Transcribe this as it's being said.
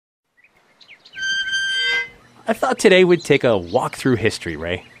I thought today we'd take a walk through history,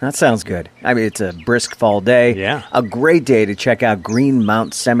 Ray. That sounds good. I mean, it's a brisk fall day. Yeah. A great day to check out Green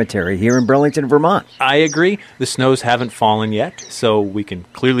Mount Cemetery here in Burlington, Vermont. I agree. The snows haven't fallen yet, so we can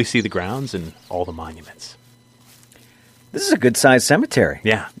clearly see the grounds and all the monuments. This is a good-sized cemetery.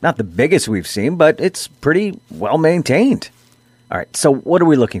 Yeah. Not the biggest we've seen, but it's pretty well-maintained. All right, so what are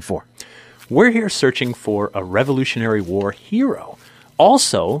we looking for? We're here searching for a Revolutionary War hero.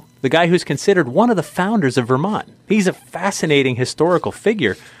 Also, the guy who's considered one of the founders of Vermont. He's a fascinating historical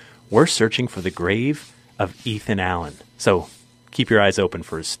figure. We're searching for the grave of Ethan Allen. So keep your eyes open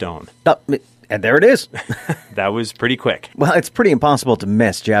for his stone. And there it is. That was pretty quick. Well, it's pretty impossible to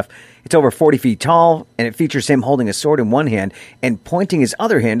miss, Jeff. It's over 40 feet tall, and it features him holding a sword in one hand and pointing his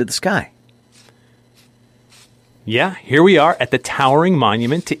other hand to the sky. Yeah, here we are at the towering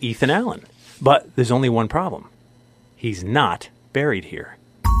monument to Ethan Allen. But there's only one problem. He's not buried here.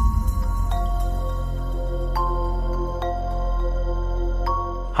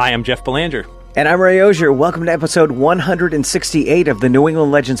 Hi, I'm Jeff Belanger. And I'm Ray Auger. Welcome to episode 168 of the New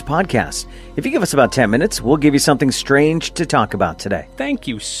England Legends podcast. If you give us about 10 minutes, we'll give you something strange to talk about today. Thank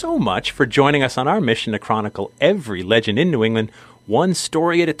you so much for joining us on our mission to chronicle every legend in New England, one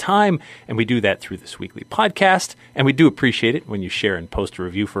story at a time, and we do that through this weekly podcast, and we do appreciate it when you share and post a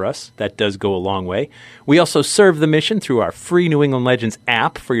review for us. That does go a long way. We also serve the mission through our free New England Legends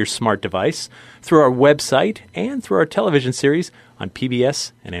app for your smart device, through our website, and through our television series on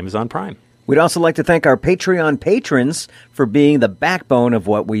PBS and Amazon Prime. We'd also like to thank our Patreon patrons for being the backbone of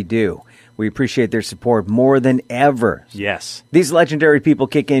what we do. We appreciate their support more than ever. Yes. These legendary people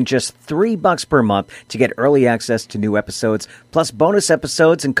kick in just $3 per month to get early access to new episodes, plus bonus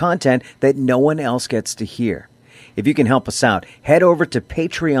episodes and content that no one else gets to hear. If you can help us out, head over to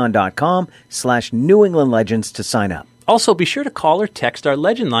patreon.com/New England Legends to sign up. Also, be sure to call or text our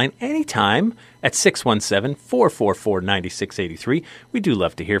legend line anytime at 617-444-9683. We do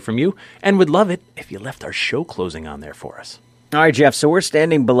love to hear from you, and would love it if you left our show closing on there for us. All right, Jeff, so we're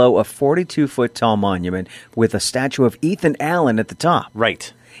standing below a 42-foot-tall monument with a statue of Ethan Allen at the top.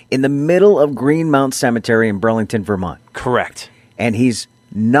 Right. In the middle of Green Mount Cemetery in Burlington, Vermont. Correct. And he's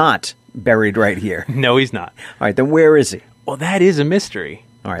not buried right here. No, he's not. All right, then where is he? Well, that is a mystery.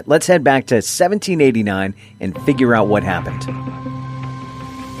 All right, let's head back to 1789 and figure out what happened.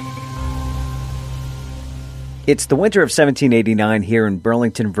 It's the winter of 1789 here in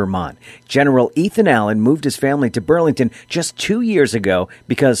Burlington, Vermont. General Ethan Allen moved his family to Burlington just 2 years ago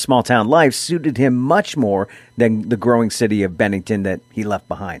because small-town life suited him much more than the growing city of Bennington that he left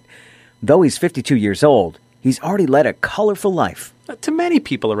behind. Though he's 52 years old, he's already led a colorful life. To many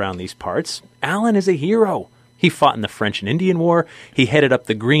people around these parts, Allen is a hero. He fought in the French and Indian War. He headed up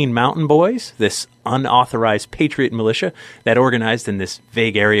the Green Mountain Boys, this unauthorized patriot militia that organized in this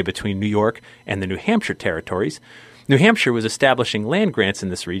vague area between New York and the New Hampshire territories. New Hampshire was establishing land grants in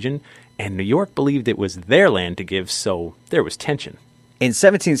this region, and New York believed it was their land to give, so there was tension. In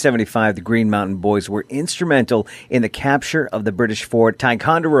 1775, the Green Mountain Boys were instrumental in the capture of the British fort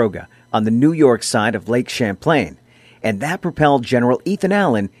Ticonderoga on the New York side of Lake Champlain, and that propelled General Ethan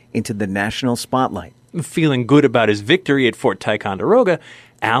Allen into the national spotlight. Feeling good about his victory at Fort Ticonderoga,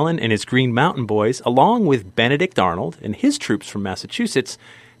 Allen and his Green Mountain Boys, along with Benedict Arnold and his troops from Massachusetts,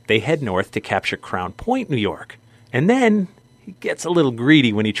 they head north to capture Crown Point, New York. And then he gets a little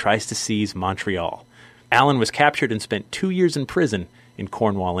greedy when he tries to seize Montreal. Allen was captured and spent 2 years in prison in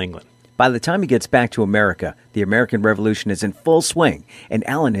Cornwall, England. By the time he gets back to America, the American Revolution is in full swing, and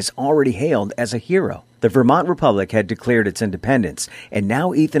Allen is already hailed as a hero. The Vermont Republic had declared its independence, and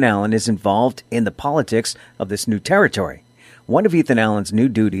now Ethan Allen is involved in the politics of this new territory. One of Ethan Allen's new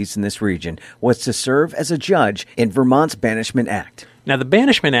duties in this region was to serve as a judge in Vermont's Banishment Act. Now, the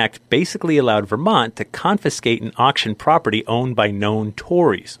Banishment Act basically allowed Vermont to confiscate and auction property owned by known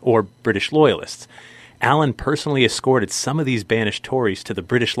Tories, or British Loyalists. Allen personally escorted some of these banished Tories to the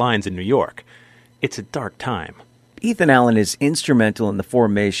British lines in New York. It's a dark time. Ethan Allen is instrumental in the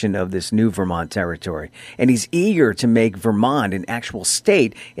formation of this new Vermont territory, and he's eager to make Vermont an actual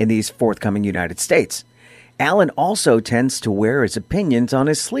state in these forthcoming United States. Allen also tends to wear his opinions on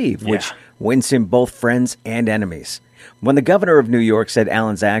his sleeve, which wins him both friends and enemies. When the governor of New York said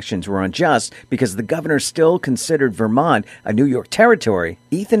Allen's actions were unjust because the governor still considered Vermont a New York territory,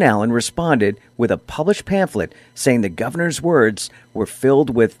 Ethan Allen responded with a published pamphlet saying the governor's words were filled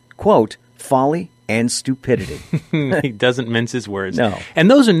with, quote, folly and stupidity. He doesn't mince his words. No.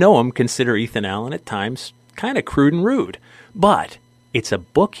 And those who know him consider Ethan Allen at times kind of crude and rude. But it's a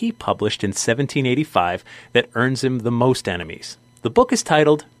book he published in 1785 that earns him the most enemies. The book is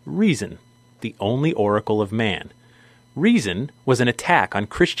titled Reason, the Only Oracle of Man. Reason was an attack on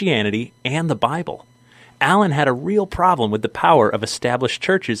Christianity and the Bible. Allen had a real problem with the power of established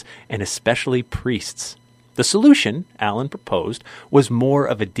churches and especially priests. The solution, Allen proposed, was more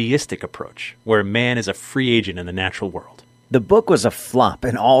of a deistic approach, where man is a free agent in the natural world. The book was a flop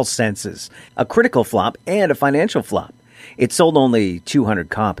in all senses, a critical flop and a financial flop. It sold only 200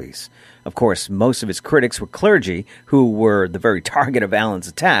 copies. Of course, most of his critics were clergy, who were the very target of Allen's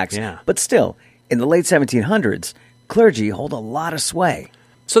attacks. Yeah. But still, in the late 1700s, clergy hold a lot of sway.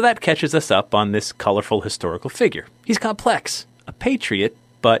 So that catches us up on this colorful historical figure. He's complex, a patriot,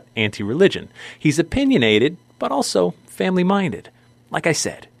 but anti-religion. He's opinionated, but also family-minded. Like I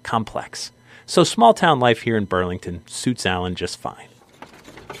said, complex. So small-town life here in Burlington suits Allen just fine.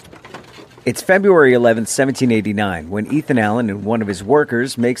 It's February 11, 1789, when Ethan Allen and one of his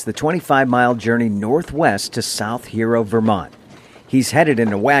workers makes the 25-mile journey northwest to South Hero, Vermont. He's headed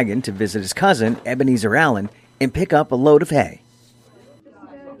in a wagon to visit his cousin, Ebenezer Allen, and pick up a load of hay.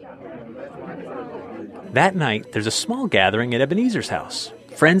 That night, there's a small gathering at Ebenezer's house.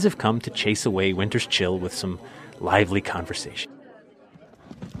 Friends have come to chase away winter's chill with some lively conversation.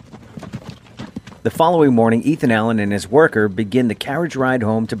 The following morning, Ethan Allen and his worker begin the carriage ride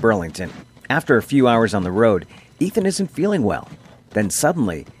home to Burlington. After a few hours on the road, Ethan isn't feeling well. Then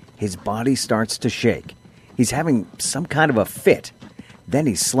suddenly, his body starts to shake. He's having some kind of a fit. Then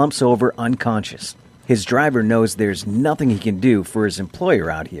he slumps over unconscious. His driver knows there's nothing he can do for his employer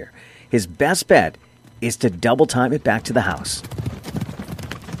out here. His best bet is to double time it back to the house.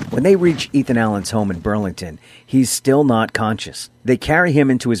 When they reach Ethan Allen's home in Burlington, he's still not conscious. They carry him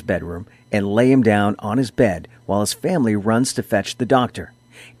into his bedroom and lay him down on his bed while his family runs to fetch the doctor.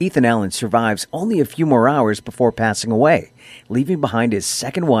 Ethan Allen survives only a few more hours before passing away, leaving behind his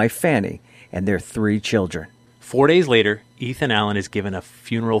second wife, Fanny, and their 3 children. 4 days later, Ethan Allen is given a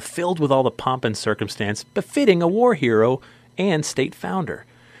funeral filled with all the pomp and circumstance befitting a war hero and state founder.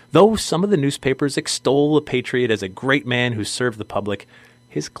 Though some of the newspapers extol the patriot as a great man who served the public,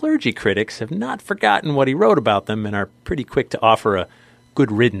 his clergy critics have not forgotten what he wrote about them and are pretty quick to offer a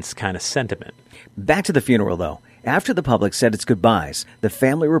good riddance kind of sentiment. Back to the funeral, though. After the public said its goodbyes, the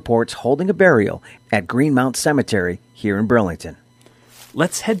family reports holding a burial at Greenmount Cemetery here in Burlington.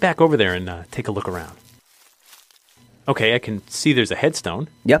 Let's head back over there and take a look around. Okay, I can see there's a headstone.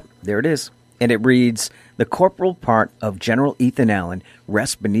 Yep, there it is. And it reads, "The corporal part of General Ethan Allen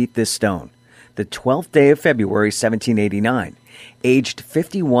rests beneath this stone. The 12th day of February, 1789, aged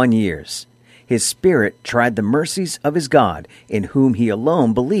 51 years. His spirit tried the mercies of his God, in whom he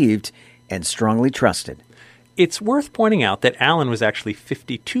alone believed and strongly trusted." It's worth pointing out that Allen was actually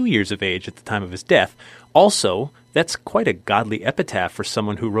 52 years of age at the time of his death. Also, that's quite a godly epitaph for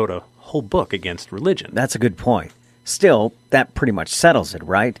someone who wrote a whole book against religion. That's a good point. Still, that pretty much settles it,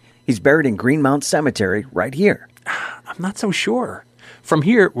 right? He's buried in Greenmount Cemetery right here. I'm not so sure. From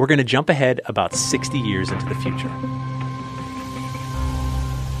here, we're going to jump ahead about 60 years into the future.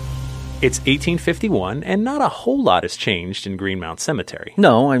 It's 1851, and not a whole lot has changed in Greenmount Cemetery.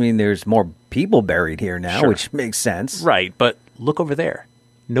 No, I mean, there's more people buried here now, Sure. which makes sense. Right, but look over there.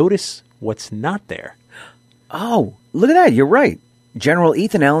 Notice what's not there. Oh, look at that. You're right. General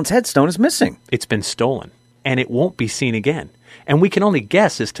Ethan Allen's headstone is missing. It's been stolen, and it won't be seen again. And we can only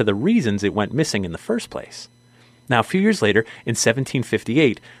guess as to the reasons it went missing in the first place. Now, a few years later, in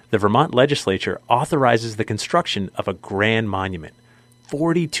 1758, the Vermont legislature authorizes the construction of a grand monument,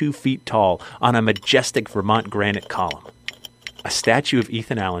 42 feet tall, on a majestic Vermont granite column. A statue of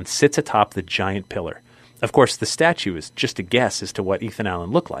Ethan Allen sits atop the giant pillar. Of course, the statue is just a guess as to what Ethan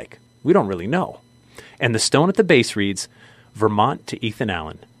Allen looked like. We don't really know. And the stone at the base reads, "Vermont to Ethan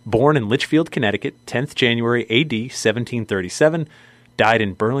Allen, born in Litchfield, Connecticut, 10th January A.D. 1737, died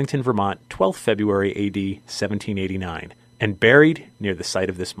in Burlington, Vermont, 12th February A.D. 1789, and buried near the site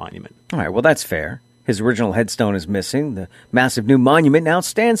of this monument." All right, well, that's fair. His original headstone is missing. The massive new monument now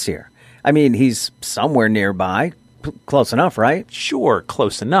stands here. I mean, he's somewhere nearby. Close enough, right? Sure,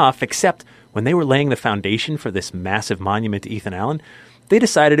 close enough, except when they were laying the foundation for this massive monument to Ethan Allen, they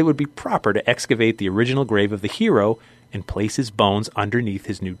decided it would be proper to excavate the original grave of the hero and place his bones underneath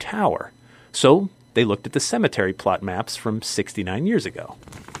his new tower. So they looked at the cemetery plot maps from 69 years ago.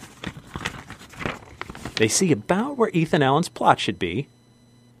 They see about where Ethan Allen's plot should be,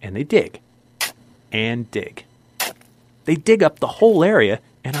 and they dig. And dig. They dig up the whole area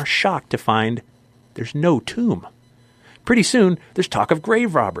and are shocked to find there's no tomb. Pretty soon, there's talk of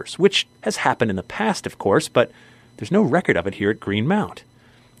grave robbers, which has happened in the past, of course, but there's no record of it here at Greenmount.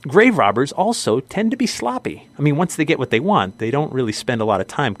 Grave robbers also tend to be sloppy. I mean, once they get what they want, they don't really spend a lot of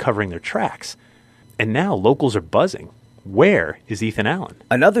time covering their tracks. And now locals are buzzing. Where is Ethan Allen?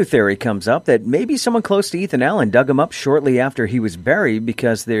 Another theory comes up that maybe someone close to Ethan Allen dug him up shortly after he was buried,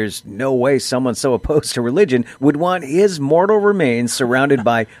 because there's no way someone so opposed to religion would want his mortal remains surrounded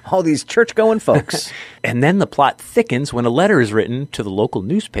by all these church-going folks. And then the plot thickens when a letter is written to the local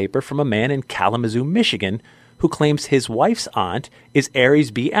newspaper from a man in Kalamazoo, Michigan, who claims his wife's aunt is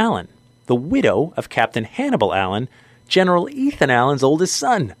Aries B. Allen, the widow of Captain Hannibal Allen, General Ethan Allen's oldest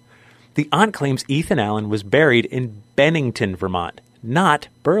son. The aunt claims Ethan Allen was buried in Bennington, Vermont, not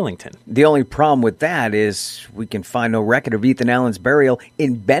Burlington. The only problem with that is we can find no record of Ethan Allen's burial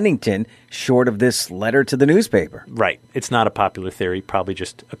in Bennington short of this letter to the newspaper. Right. It's not a popular theory, probably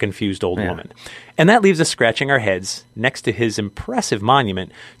just a confused old woman. And that leaves us scratching our heads next to his impressive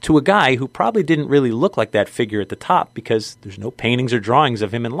monument to a guy who probably didn't really look like that figure at the top because there's no paintings or drawings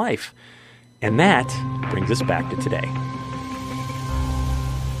of him in life. And that brings us back to today.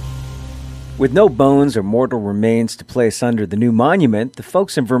 With no bones or mortal remains to place under the new monument, the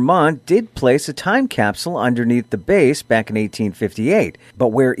folks in Vermont did place a time capsule underneath the base back in 1858. But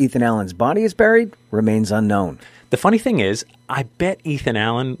where Ethan Allen's body is buried remains unknown. The funny thing is, I bet Ethan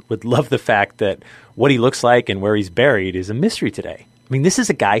Allen would love the fact that what he looks like and where he's buried is a mystery today. I mean, this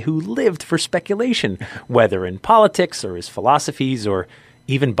is a guy who lived for speculation, whether in politics or his philosophies or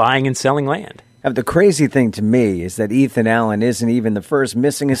even buying and selling land. The crazy thing to me is that Ethan Allen isn't even the first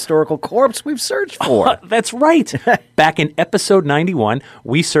missing historical corpse we've searched for. That's right. Back in episode 91,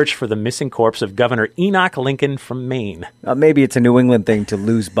 we searched for the missing corpse of Governor Enoch Lincoln from Maine. Maybe it's a New England thing to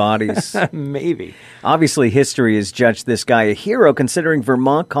lose bodies. Maybe. Obviously, history has judged this guy a hero, considering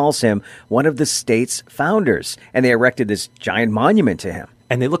Vermont calls him one of the state's founders, and they erected this giant monument to him.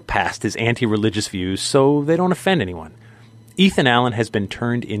 And they look past his anti-religious views so they don't offend anyone. Ethan Allen has been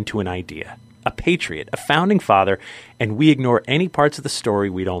turned into an idea. A patriot, a founding father, and we ignore any parts of the story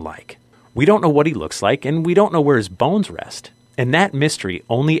we don't like. We don't know what he looks like, and we don't know where his bones rest. And that mystery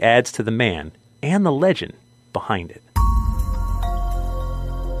only adds to the man and the legend behind it.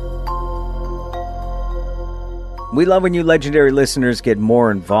 We love when you legendary listeners get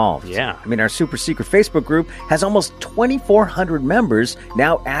more involved. Yeah. I mean, our super secret Facebook group has almost 2,400 members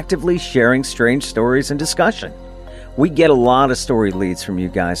now actively sharing strange stories and discussion. We get a lot of story leads from you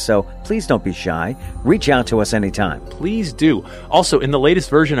guys, so please don't be shy. Reach out to us anytime. Please do. Also, in the latest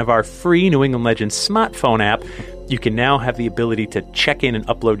version of our free New England Legends smartphone app, you can now have the ability to check in and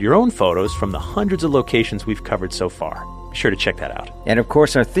upload your own photos from the hundreds of locations we've covered so far. Be sure to check that out. And of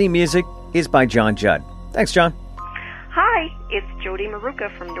course, our theme music is by John Judd. Thanks, John. Hi, it's Jody Maruka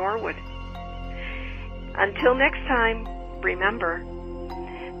from Norwood. Until next time, remember,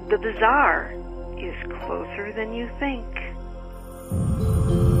 the bizarre is closer than you think.